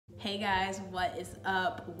Hey guys, what is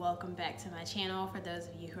up? Welcome back to my channel. For those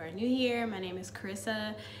of you who are new here, my name is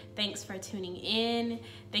Carissa. Thanks for tuning in.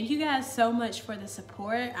 Thank you guys so much for the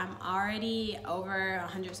support. I'm already over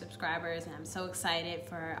 100 subscribers and I'm so excited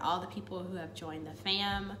for all the people who have joined the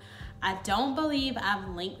fam. I don't believe I've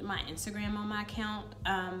linked my Instagram on my account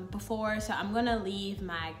before, so I'm gonna leave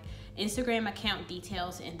my Instagram account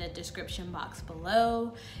details in the description box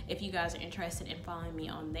below if you guys are interested in following me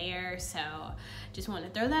on there. So just want to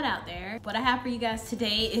throw that out there. What I have for you guys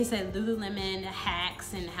today is a Lululemon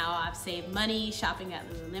hacks and how I've saved money shopping at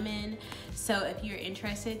Lululemon. So if you're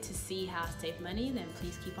interested to see how I save money, then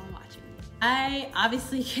please keep on watching. I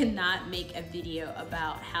obviously cannot make a video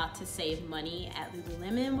about how to save money at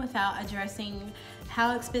Lululemon without addressing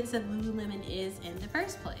how expensive Lululemon is in the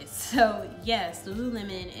first place. So yes,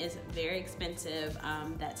 Lululemon is very expensive.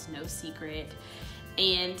 That's no secret.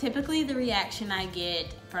 And typically the reaction I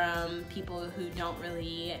get from people who don't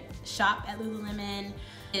really shop at Lululemon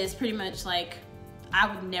is pretty much like, I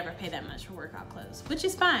would never pay that much for workout clothes, which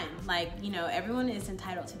is fine. Like, you know, everyone is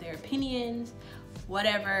entitled to their opinions,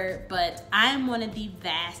 whatever, but I'm one of the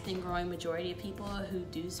vast and growing majority of people who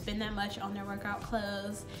do spend that much on their workout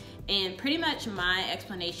clothes. And pretty much my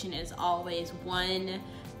explanation is always, one,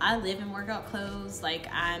 I live in workout clothes, like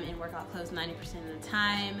I'm in workout clothes 90% of the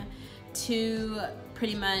time. Two,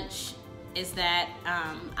 pretty much is that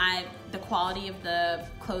the quality of the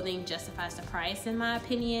clothing justifies the price, in my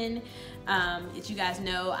opinion. As you guys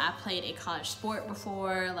know, I played a college sport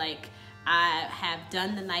before. Like, I have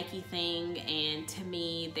done the Nike thing, and to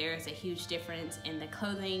me there's a huge difference in the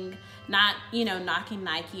clothing. Not, you know, knocking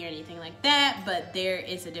Nike or anything like that, but there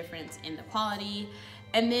is a difference in the quality.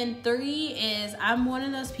 And then three is, I'm one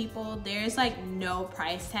of those people, there's like no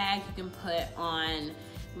price tag you can put on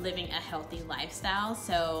living a healthy lifestyle.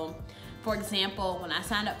 So for example, when I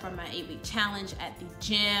signed up for my 8-week challenge at the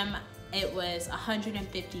gym, it was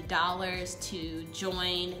 $150 to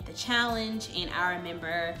join the challenge. And I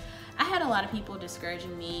remember I had a lot of people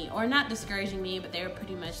discouraging me, or not discouraging me, but they were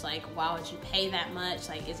pretty much like, why would you pay that much?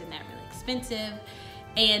 Like, isn't that really expensive?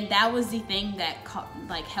 And that was the thing that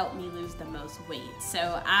like helped me lose the most weight.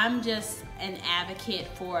 So I'm just an advocate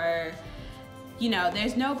for, you know,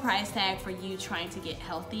 there's no price tag for you trying to get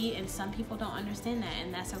healthy, and some people don't understand that,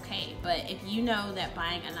 and that's okay. But if you know that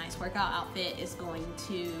buying a nice workout outfit is going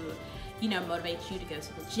to, you know, motivate you to go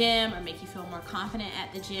to the gym or make you feel more confident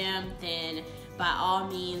at the gym, then by all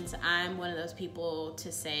means, I'm one of those people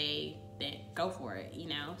to say that go for it, you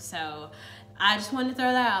know? So I just wanted to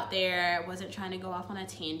throw that out there. I wasn't trying to go off on a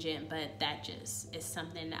tangent, but that just is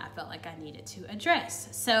something that I felt like I needed to address.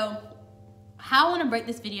 So how I want to break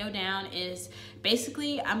this video down is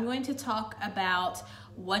basically I'm going to talk about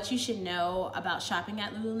what you should know about shopping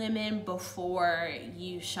at Lululemon before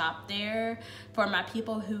you shop there. For my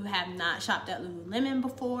people who have not shopped at Lululemon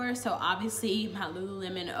before, so obviously my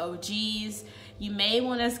Lululemon OGs, you may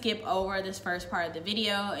want to skip over this first part of the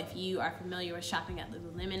video if you are familiar with shopping at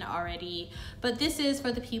Lululemon already. But this is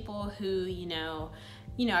for the people who, you know,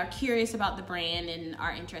 are curious about the brand and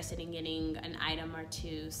are interested in getting an item or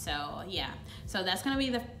two. So yeah, so that's gonna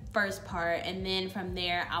be the first part, and then from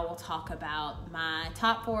there I will talk about my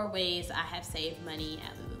top 4 ways I have saved money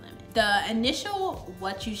at Lululemon. The initial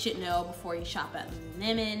what you should know before you shop at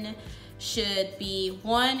Lululemon should be,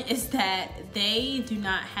 one is that they do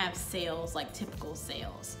not have sales like typical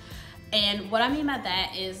sales. And what I mean by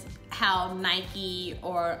that is how Nike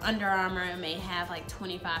or Under Armour may have like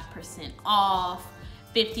 25% off,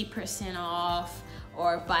 50% off,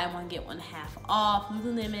 or buy one get one half off.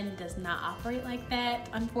 Lululemon does not operate like that,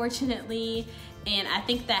 unfortunately, and I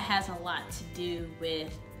think that has a lot to do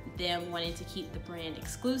with them wanting to keep the brand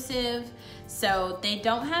exclusive. So they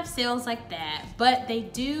don't have sales like that, but they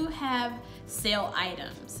do have sale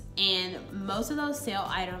items, and most of those sale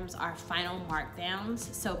items are final markdowns.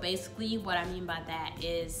 So basically what I mean by that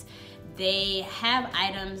is they have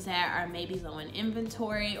items that are maybe low in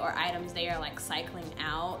inventory, or items they are like cycling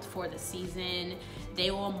out for the season.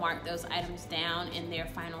 They will mark those items down in their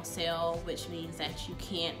final sale, which means that you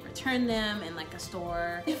can't return them in like a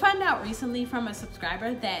store. I found out recently from a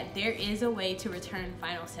subscriber that there is a way to return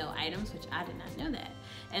final sale items, which I did not know that.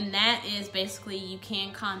 And that is basically you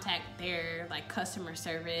can contact their like customer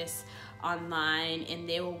service online, and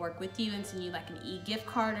they will work with you and send you like an e-gift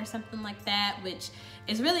card or something like that, which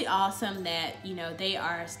is really awesome that, you know, they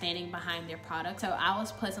are standing behind their product. So I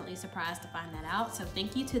was pleasantly surprised to find that out. So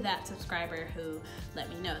thank you to that subscriber who let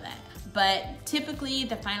me know that. But typically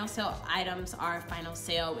the final sale items are final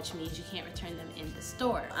sale, which means you can't return them in the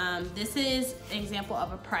store. This is an example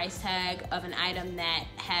of a price tag of an item that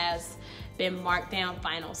has been marked down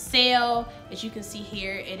final sale. As you can see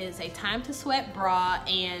here, it is a Time to Sweat bra,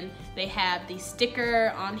 and they have the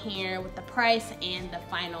sticker on here with the price and the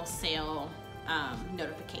final sale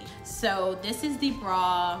notification. So this is the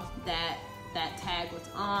bra that tag was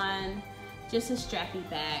on, just a strappy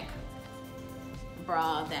back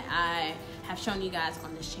bra that I have shown you guys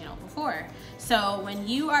on this channel before. So when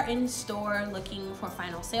you are in store looking for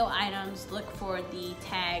final sale items, look for the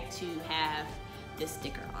tag to have this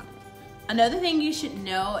sticker on it. Another thing you should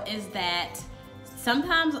know is that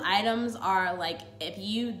sometimes items are like, if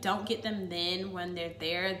you don't get them then when they're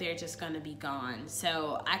there, they're just gonna be gone.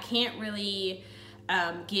 So I can't really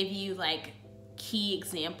give you like key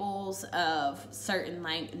examples of certain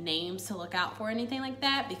like names to look out for, anything like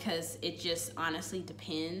that, because it just honestly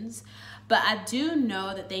depends. But I do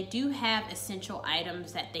know that they do have essential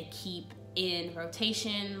items that they keep in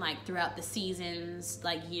rotation like throughout the seasons,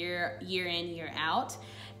 like year in, year out.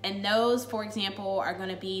 And those, for example, are going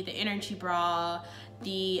to be the energy bra,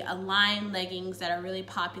 the Align leggings that are really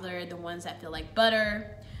popular, the ones that feel like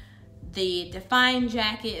butter. The Define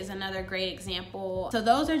jacket is another great example. So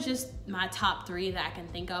those are just my top 3 that I can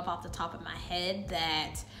think of off the top of my head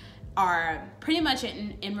that are pretty much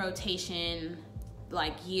in rotation,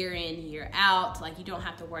 like year in, year out. Like you don't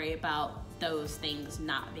have to worry about those things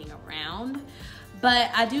not being around. But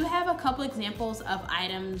I do have a couple examples of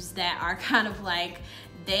items that are kind of like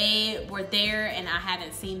they were there and I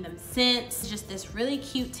haven't seen them since. Just this really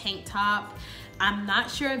cute tank top. I'm not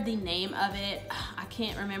sure of the name of it. I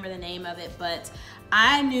can't remember the name of it, but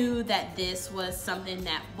I knew that this was something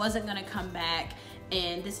that wasn't gonna come back,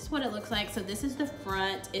 and this is what it looks like. So this is the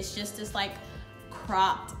front. It's just this like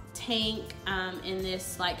cropped tank in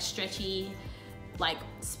this like stretchy, like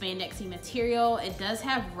spandexy material. It does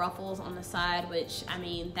have ruffles on the side, which, I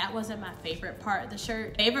mean, that wasn't my favorite part of the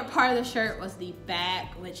shirt. Favorite part of the shirt was the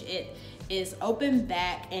back, which it is open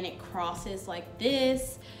back and it crosses like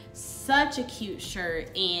this. Such a cute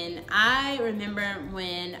shirt. And I remember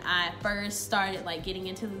when I first started like getting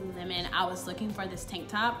into Lululemon, I was looking for this tank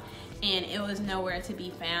top and it was nowhere to be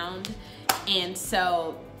found. And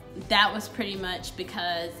so that was pretty much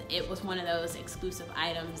because it was one of those exclusive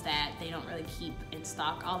items that they don't really keep in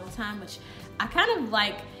stock all the time, which I kind of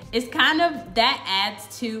like. It's kind of, that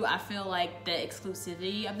adds to, I feel like, the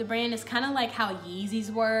exclusivity of the brand. It's kind of like how Yeezys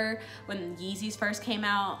were when Yeezys first came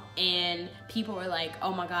out and people were like,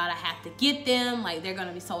 oh my God, I have to get them. Like, they're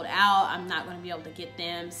gonna be sold out. I'm not gonna be able to get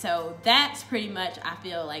them. So that's pretty much, I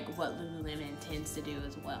feel like, what Lululemon tends to do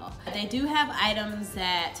as well. They do have items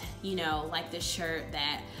that, you know, like this shirt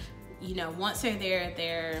that, you know, once they're there,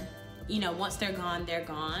 they're, you know, once they're gone,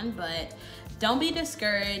 but don't be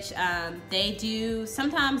discouraged.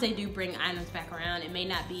 Sometimes they do bring items back around. It may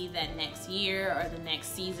not be that next year or the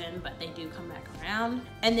next season, but they do come back around.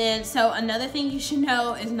 And then, so another thing you should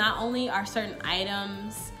know is not only are certain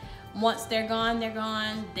items, once they're gone,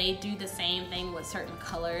 they do the same thing with certain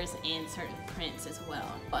colors and certain prints as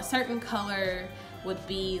well. A certain color would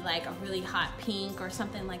be like a really hot pink or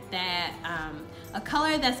something like that. A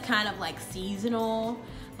color that's kind of like seasonal,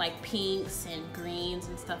 like pinks and greens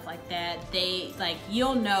and stuff like that, they like,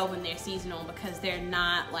 you'll know when they're seasonal because they're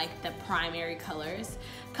not like the primary colors.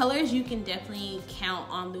 Colors you can definitely count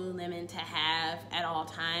on Lululemon to have at all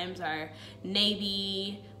times are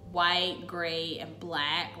navy, white, gray, and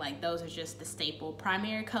black. Like, those are just the staple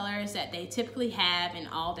primary colors that they typically have in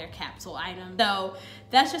all their capsule items. So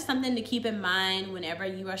that's just something to keep in mind whenever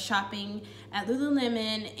you are shopping at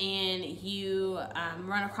Lululemon and you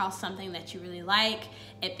run across something that you really like.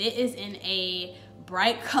 If it is in a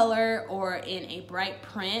bright color or in a bright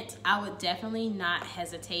print, I would definitely not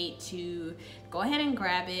hesitate to go ahead and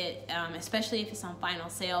grab it, especially if it's on final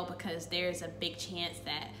sale, because there's a big chance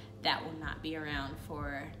that that will not be around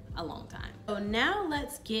for a long time. So now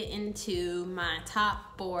let's get into my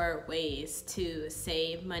top 4 ways to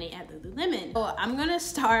save money at Lululemon. So I'm gonna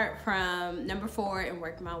start from number 4 and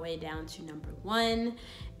work my way down to number 1.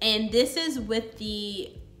 And this is with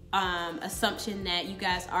the assumption that you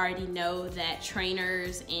guys already know that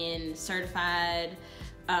trainers and certified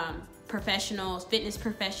professionals, fitness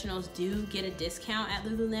professionals do get a discount at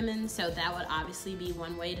Lululemon, so that would obviously be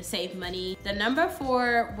one way to save money. The number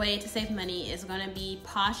 4 way to save money is gonna be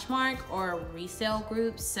Poshmark or resale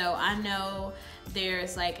groups. So I know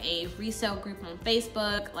there's like a resale group on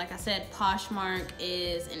Facebook. Like I said, Poshmark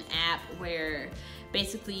is an app where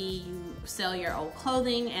basically you sell your old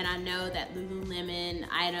clothing, and I know that Lululemon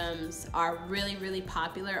items are really, really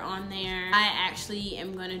popular on there. I actually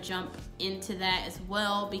am gonna jump into that as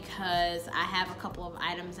well because I have a couple of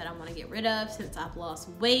items that I wanna get rid of since I've lost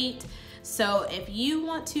weight. So if you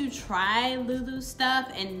want to try Lulu stuff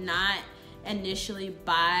and not initially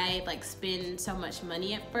buy, like spend so much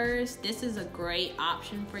money at first, this is a great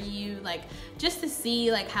option for you, like just to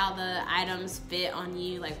see like how the items fit on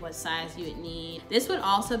you, like what size you would need. This would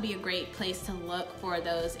also be a great place to look for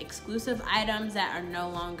those exclusive items that are no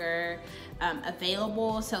longer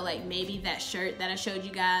available. So like maybe that shirt that I showed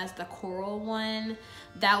you guys, the coral one,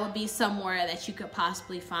 that would be somewhere that you could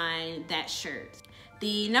possibly find that shirt.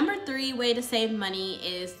 The number 3 way to save money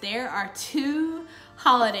is there are 2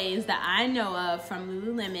 holidays that I know of from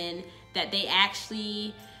Lululemon that they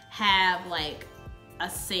actually have like a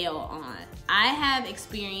sale on. I have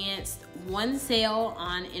experienced one sale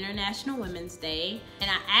on International Women's Day, and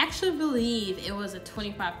I actually believe it was a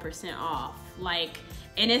 25% off.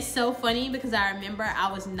 And it's so funny because I remember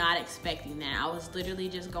I was not expecting that. I was literally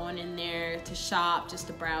just going in there to shop, just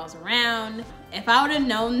to browse around. If I would have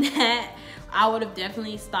known that, I would have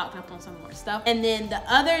definitely stocked up on some more stuff. And then the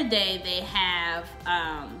other day they have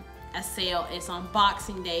a sale. It's on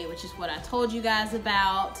Boxing Day, which is what I told you guys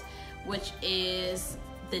about, which is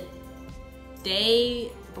the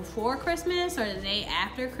day before Christmas or the day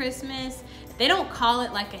after Christmas. They don't call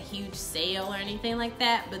it like a huge sale or anything like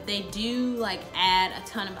that, but they do like add a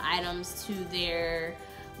ton of items to their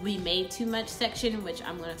We Made Too Much section, which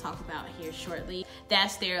I'm going to talk about here shortly.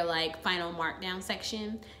 That's their like final markdown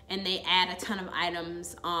section, and they add a ton of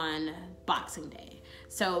items on Boxing Day.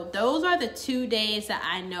 So those are the 2 days that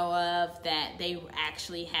I know of that they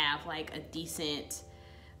actually have like a decent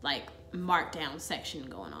like markdown section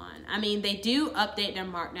going on. I mean, they do update their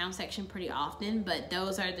markdown section pretty often, but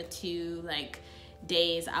those are the 2 like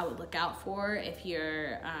days I would look out for if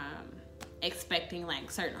you're expecting like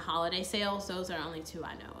certain holiday sales. Those are only 2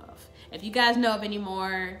 I know of. If you guys know of any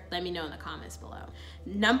more, let me know in the comments below.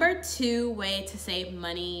 Number 2 way to save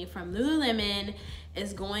money from Lululemon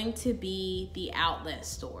is going to be the outlet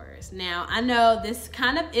stores. Now, I know this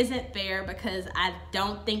kind of isn't fair because I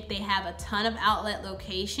don't think they have a ton of outlet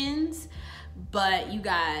locations, but you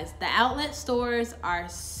guys, the outlet stores are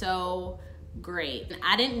so great.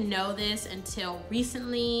 I didn't know this until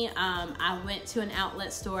recently. I went to an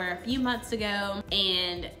outlet store a few months ago,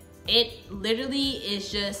 and it literally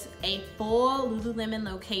is just a full Lululemon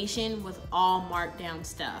location with all marked down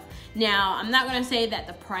stuff. Now, I'm not gonna say that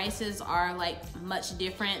the prices are like much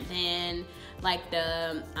different than like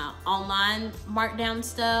the online markdown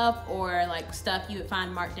stuff or like stuff you would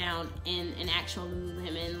find marked down in an actual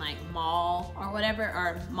Lululemon like mall or whatever,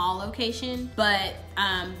 or mall location, but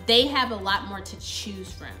they have a lot more to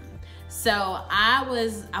choose from. So I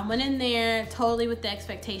went in there totally with the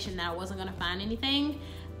expectation that I wasn't gonna find anything.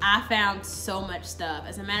 I found so much stuff.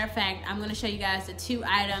 As a matter of fact, I'm gonna show you guys the 2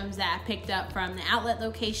 items that I picked up from the outlet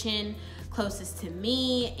location closest to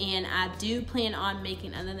me, and I do plan on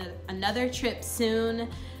making another trip soon.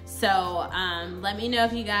 So let me know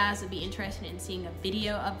if you guys would be interested in seeing a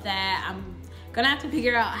video of that. I'm gonna have to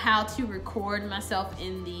figure out how to record myself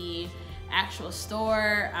in the actual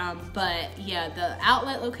store, but yeah, the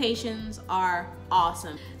outlet locations are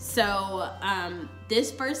awesome. So this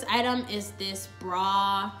first item is this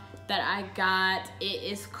bra that I got. It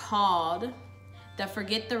is called the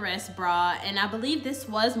Forget the Rest bra, and I believe this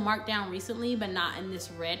was marked down recently, but not in this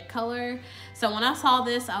red color. So when I saw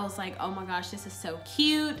this, I was like, oh my gosh, this is so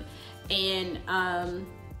cute. And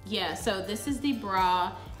yeah, so this is the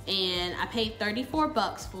bra, and I paid 34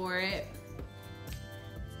 bucks for it.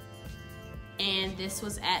 And this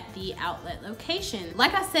was at the outlet location.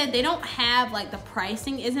 Like I said, they don't have like, the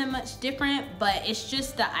pricing isn't much different, but it's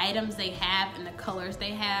just the items they have and the colors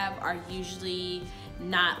they have are usually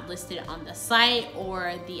not listed on the site,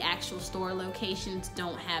 or the actual store locations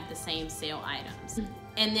don't have the same sale items.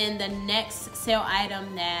 And then the next sale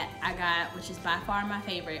item that I got, which is by far my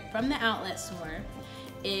favorite from the outlet store,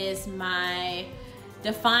 is my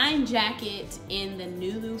Define jacket in the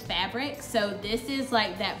Nulu fabric. So this is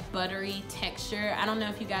like that buttery texture. I don't know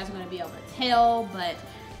if you guys are gonna be able to tell, but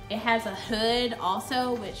it has a hood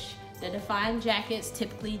also, which the Define jackets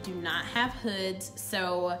typically do not have hoods.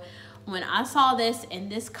 So when I saw this in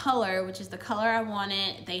this color, which is the color I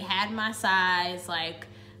wanted, they had my size, like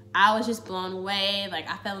I was just blown away. Like,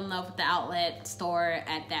 I fell in love with the outlet store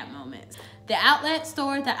at that moment. The outlet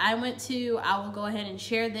store that I went to, I will go ahead and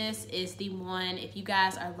share this, is the one, if you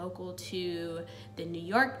guys are local to the New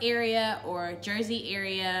York area or Jersey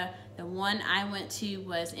area, the one I went to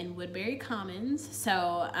was in Woodbury Commons.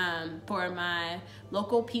 So for my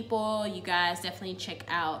local people, you guys definitely check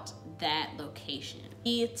out that location.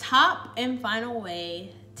 The top and final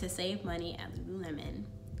way to save money at Lululemon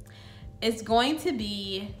is going to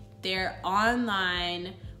be their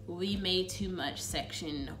online We Made Too Much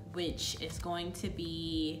section, which is going to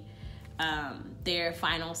be their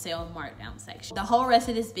final sale markdown section. The whole rest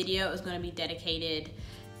of this video is going to be dedicated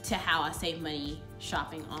to how I save money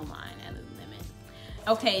shopping online at Lululemon.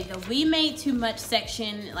 Okay, the We Made Too Much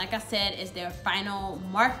section, like I said, is their final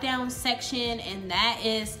markdown section, and that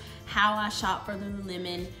is how I shop for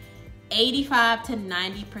Lululemon 85 to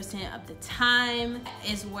 90% of the time.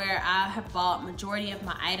 Is where I have bought majority of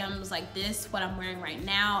my items. Like this, what I'm wearing right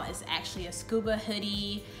now is actually a scuba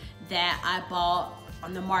hoodie that I bought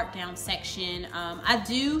on the markdown section. I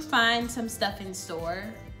do find some stuff in store.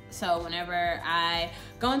 So whenever I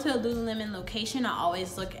go into a Lululemon location, I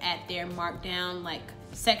always look at their markdown like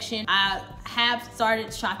section. I have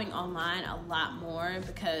started shopping online a lot more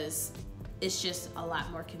because it's just a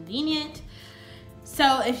lot more convenient.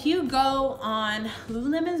 So if you go on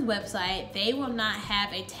Lululemon's website, they will not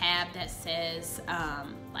have a tab that says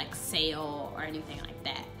like sale or anything like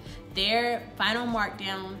that. Their final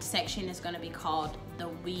markdown section is going to be called the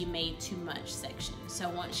We Made Too Much section. So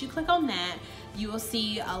once you click on that, you will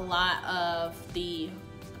see a lot of the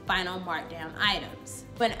final markdown items.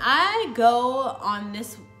 When I go on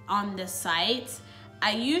the site,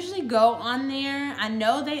 I usually go on there. I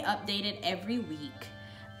know they update it every week,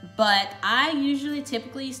 but I usually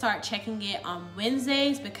typically start checking it on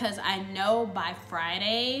Wednesdays because I know by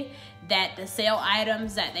Friday that the sale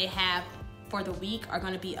items that they have for the week are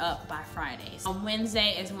going to be up by Fridays. On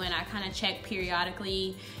Wednesday is when I kind of check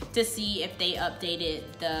periodically to see if they updated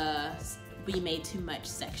the We Made Too Much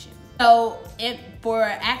section. So for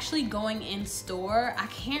actually going in store, I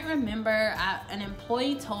can't remember, an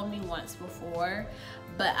employee told me once before,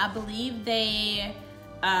 but I believe they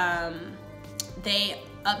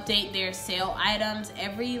update their sale items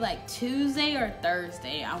every like Tuesday or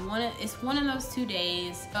Thursday. It's one of those 2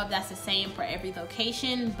 days. I don't know if that's the same for every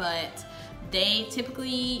location, but they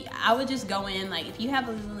typically, I would just go in, like if you have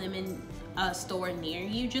a Lululemon store near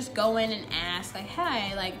you, just go in and ask like,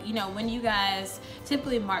 hey, like, you know, when you guys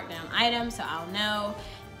typically mark down items, so I'll know.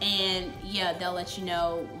 And yeah, they'll let you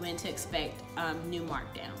know when to expect new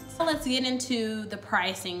markdowns. So let's get into the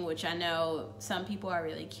pricing, which I know some people are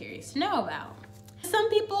really curious to know about. Some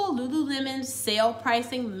people, Lululemon's sale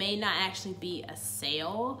pricing may not actually be a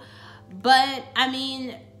sale, but I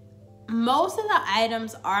mean, most of the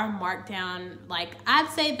items are marked down. Like I'd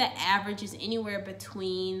say the average is anywhere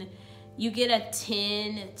between, you get a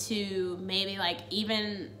 10 to maybe like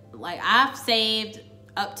even, like I've saved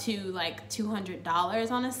up to like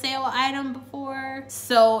 $200 on a sale item before.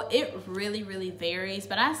 So it really, really varies,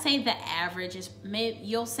 but I say the average is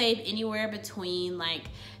you'll save anywhere between like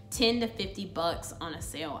 10 to 50 bucks on a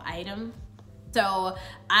sale item. So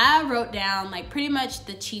I wrote down like pretty much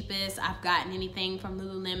the cheapest I've gotten anything from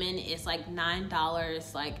Lululemon is like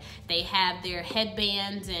 $9. Like they have their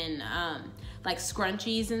headbands and like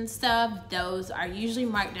scrunchies and stuff. Those are usually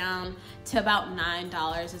marked down to about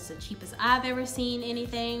 $9. It's the cheapest I've ever seen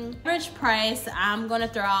anything. Average price I'm gonna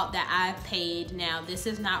throw out that I've paid. Now this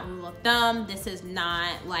is not rule of thumb. This is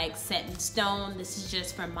not like set in stone. This is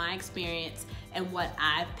just from my experience and what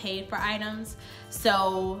I've paid for items.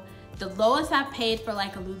 So the lowest I've paid for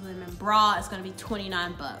like a Lululemon bra is gonna be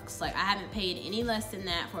 29 bucks. Like I haven't paid any less than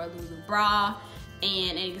that for a Lulu bra.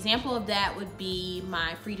 And an example of that would be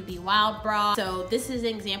my Free to Be Wild bra. So this is an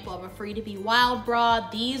example of a Free to Be Wild bra.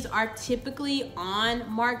 These are typically on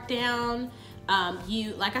markdown.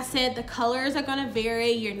 Like I said, the colors are gonna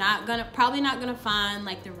vary. You're probably not gonna find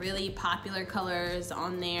like the really popular colors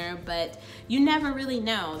on there, but you never really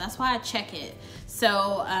know. That's why I check it. So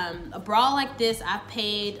a bra like this,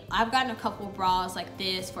 I've gotten a couple bras like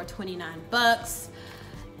this for 29 bucks.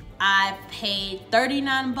 I've paid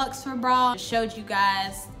 39 bucks for a bra. I showed you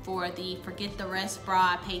guys for the Forget the Rest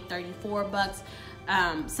bra, I paid 34 bucks.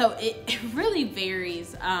 So it really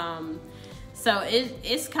varies. So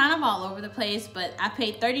it's kind of all over the place, but I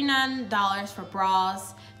paid $39 for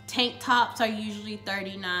bras. Tank tops are usually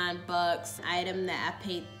 39 bucks. Item that I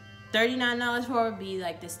paid $39 for would be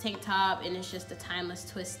like this tank top, and it's just a timeless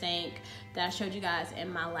twist tank that I showed you guys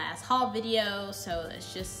in my last haul video. So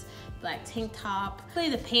it's just black tank top.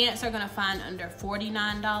 The pants are gonna find under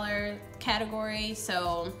 $49 category.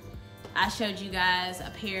 So I showed you guys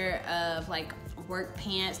a pair of like work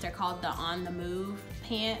pants. They're called the On the Move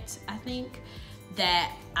pants, I think,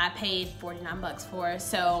 that I paid 49 bucks for.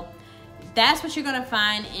 So that's what you're gonna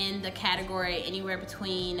find in the category anywhere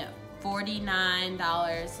between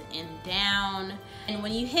 $49 and down. And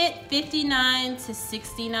when you hit $59 to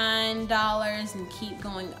 $69 and keep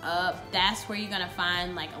going up, that's where you're gonna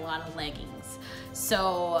find like a lot of leggings.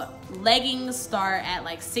 So leggings start at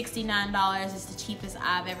like $69. It's the cheapest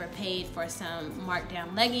I've ever paid for some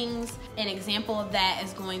markdown leggings. An example of that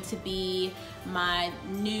is going to be my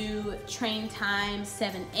new Train Time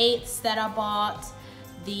 7/8 that I bought.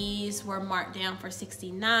 These were marked down for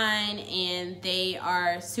 $69 and they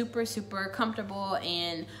are super comfortable,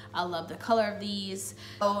 and I love the color of these.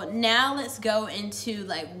 So now let's go into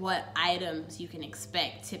like what items you can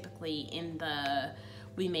expect typically in the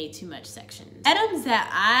We Made Too Much section. Items that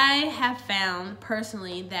I have found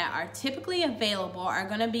personally that are typically available are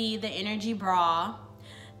gonna be the Energy Bra,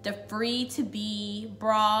 the Free to Be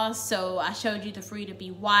bra. So I showed you the Free to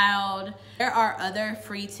Be Wild. There are other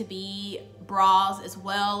Free to Be bras as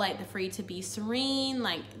well, like the Free to Be Serene.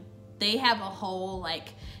 Like they have a whole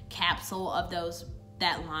like capsule of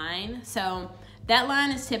that line. So that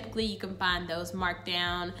line is typically, you can find those marked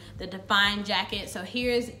down. The Define jacket, so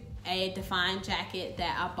here's a Define jacket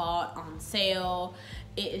that I bought on sale.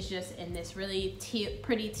 It is just in this really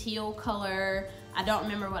pretty teal color. I don't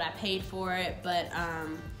remember what I paid for it, but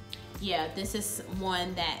yeah, this is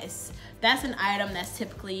one that's an item that's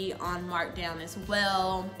typically on markdown as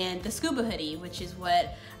well. And the Scuba hoodie, which is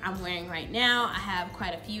what I'm wearing right now. I have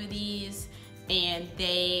quite a few of these, and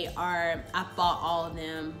I bought all of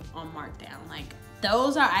them on markdown. Like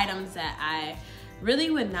those are items that I really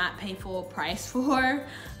would not pay full price for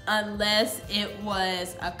unless it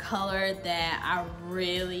was a color that I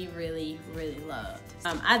really loved.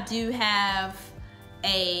 I do have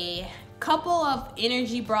a couple of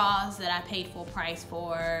Energy bras that I paid full price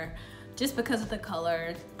for just because of the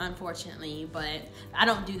color, unfortunately, but I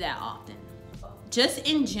don't do that often. Just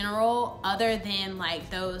in general, other than like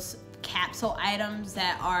those capsule items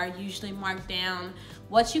that are usually marked down,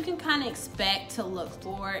 what you can kind of expect to look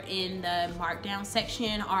for in the markdown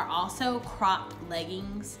section are also cropped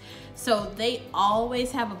leggings. So they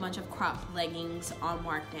always have a bunch of cropped leggings on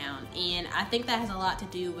markdown, and I think that has a lot to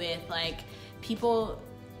do with like people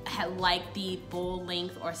like the full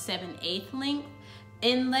length or 7/8 length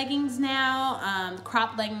in leggings now.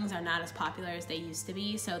 Cropped leggings are not as popular as they used to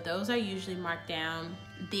be, so those are usually marked down.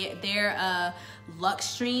 Their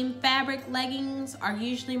Luxtreme fabric leggings are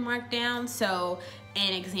usually marked down. So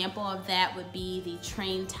an example of that would be the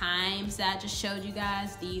Train Times that I just showed you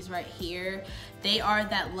guys. These right here, they are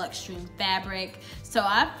that Luxtreme fabric. So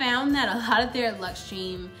I found that a lot of their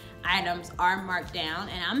Luxtreme items are marked down,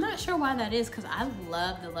 and I'm not sure why that is, because I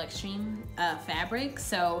love the Luxtreme fabric.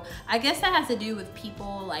 So I guess that has to do with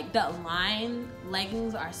people, like the line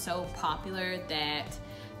leggings are so popular that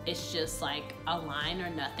it's just like a line or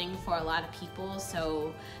nothing for a lot of people.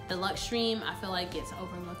 So the Luxtreme, I feel like gets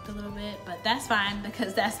overlooked a little bit, but that's fine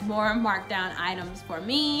because that's more marked down items for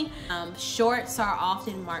me. Shorts are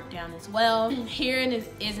often marked down as well. Here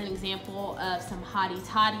is an example of some hottie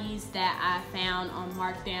toddies that I found on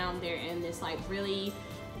markdown. They're in this like really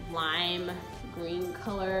lime green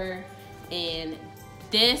color, and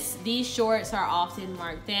these shorts are often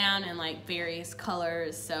marked down in like various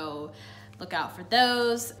colors, so look out for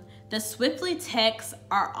those. The Swiftly Text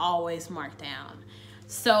are always marked down.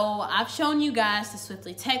 So I've shown you guys the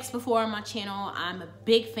Swiftly Text before on my channel. I'm a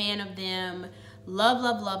big fan of them.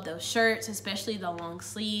 Love those shirts, especially the long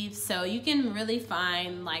sleeves. So you can really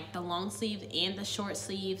find like the long sleeves and the short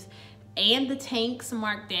sleeves and the tanks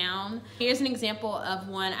marked down. Here's an example of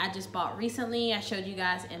one I just bought recently. I showed you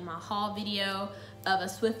guys in my haul video of a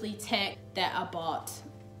Swiftly Text that I bought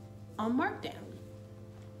on markdown.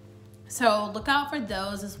 So look out for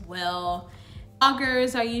those as well.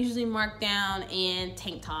 Joggers are usually marked down, and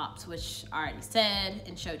tank tops, which I already said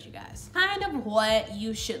and showed you guys. Kind of what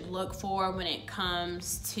you should look for when it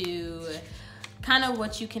comes to kind of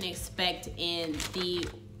what you can expect in the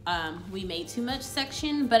We Made Too Much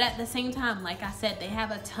section. But at the same time, like I said, they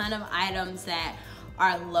have a ton of items that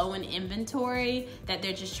are low in inventory that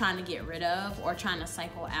they're just trying to get rid of or trying to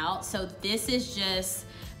cycle out. So this is just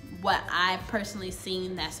what I've personally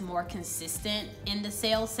seen that's more consistent in the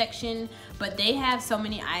sales section, but they have so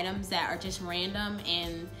many items that are just random,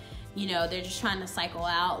 and you know, they're just trying to cycle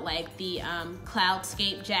out. Like the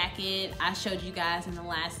Cloudscape jacket I showed you guys in the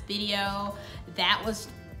last video, that was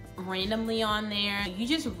randomly on there. You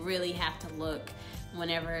just really have to look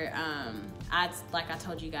whenever like I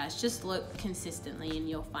told you guys, just look consistently and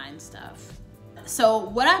you'll find stuff. So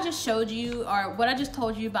what I just showed you, or what I just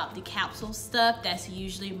told you about the capsule stuff that's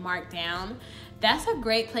usually marked down, that's a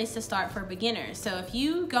great place to start for beginners. So if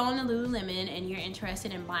you go on to Lululemon and you're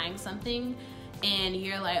interested in buying something and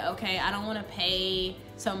you're like, okay, I don't want to pay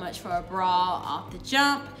so much for a bra off the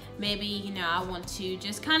jump, maybe, you know, I want to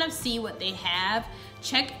just kind of see what they have,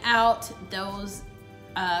 check out those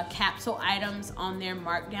capsule items on their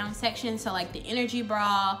markdown section. So like the energy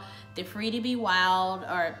bra, the Free to Be Wild,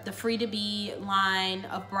 or the Free to Be line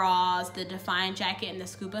of bras, the Define jacket, and the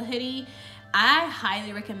Scuba hoodie. I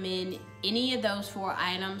highly recommend any of those 4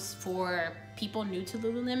 items for people new to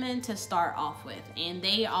Lululemon to start off with, and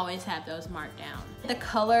they always have those marked down. The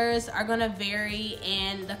colors are gonna vary,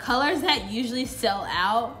 and the colors that usually sell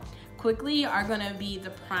out quickly are gonna be the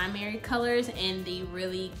primary colors and the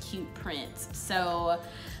really cute prints. So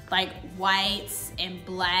like whites and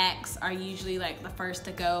blacks are usually like the first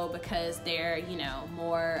to go because they're, you know,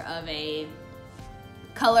 more of a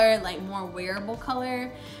color, like more wearable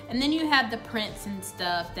color. And then you have the prints and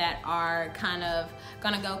stuff that are kind of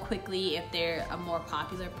gonna go quickly if they're a more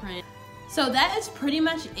popular print. So that is pretty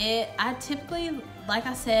much it. I typically, like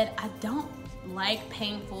I said, I don't like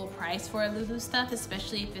paying full price for Lulu stuff,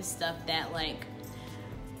 especially if it's stuff that like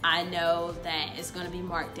I know that it's gonna be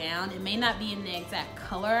marked down. It may not be in the exact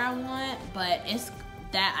color I want, but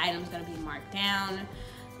that item's gonna be marked down.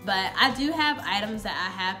 But I do have items that I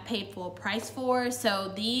have paid full price for.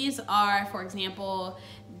 So these are, for example,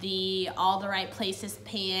 the All the Right Places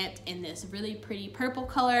pant in this really pretty purple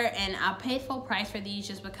color, and I paid full price for these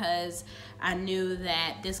just because I knew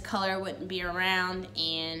that this color wouldn't be around,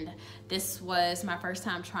 and this was my first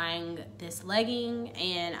time trying this legging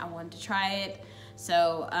and I wanted to try it.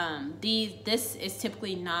 So this is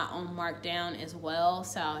typically not on markdown as well,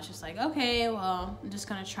 so I was just like, okay, well, I'm just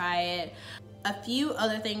gonna try it. A few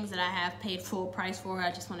other things that I have paid full price for,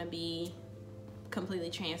 I just want to be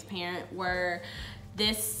completely transparent, were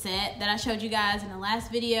this set that I showed you guys in the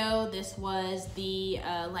last video. This was the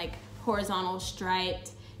like horizontal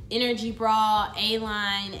striped energy bra,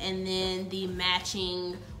 A-line, and then the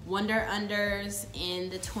matching Wonder Unders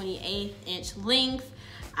in the 28th inch length.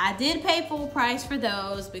 I did pay full price for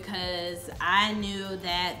those because I knew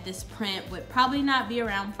that this print would probably not be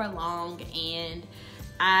around for long, and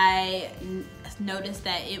I noticed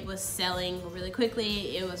that it was selling really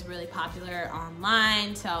quickly. It was really popular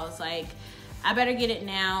online, so I was like, I better get it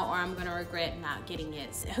now or I'm gonna regret not getting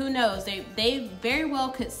it. Who knows, they very well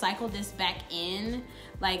could cycle this back in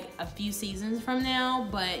like a few seasons from now,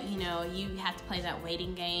 but you know, you have to play that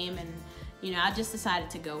waiting game, and you know, I just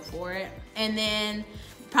decided to go for it. And then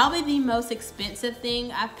probably the most expensive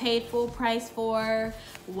thing I paid full price for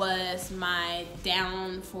was my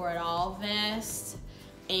Down for It All vest.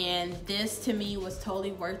 And this to me was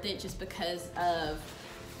totally worth it just because of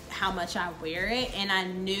how much I wear it, and I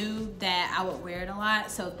knew that I would wear it a lot,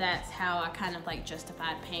 so that's how I kind of like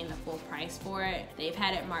justified paying the full price for it. They've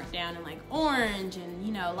had it marked down in like orange and,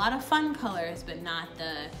 you know, a lot of fun colors, but not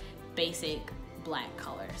the basic black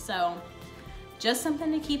color. So just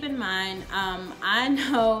something to keep in mind. I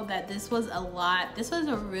know that this was a lot. This was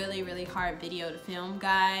a really, really hard video to film,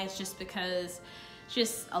 guys, just because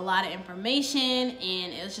just a lot of information,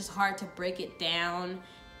 and it was just hard to break it down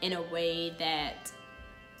in a way that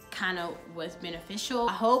kind of was beneficial.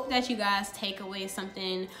 I hope that you guys take away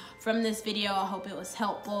something from this video. I hope it was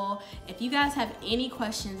helpful. If you guys have any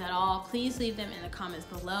questions at all, please leave them in the comments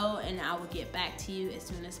below and I will get back to you as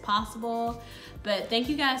soon as possible. But thank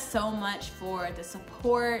you guys so much for the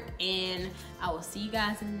support, and I will see you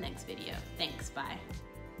guys in the next video. Thanks, bye.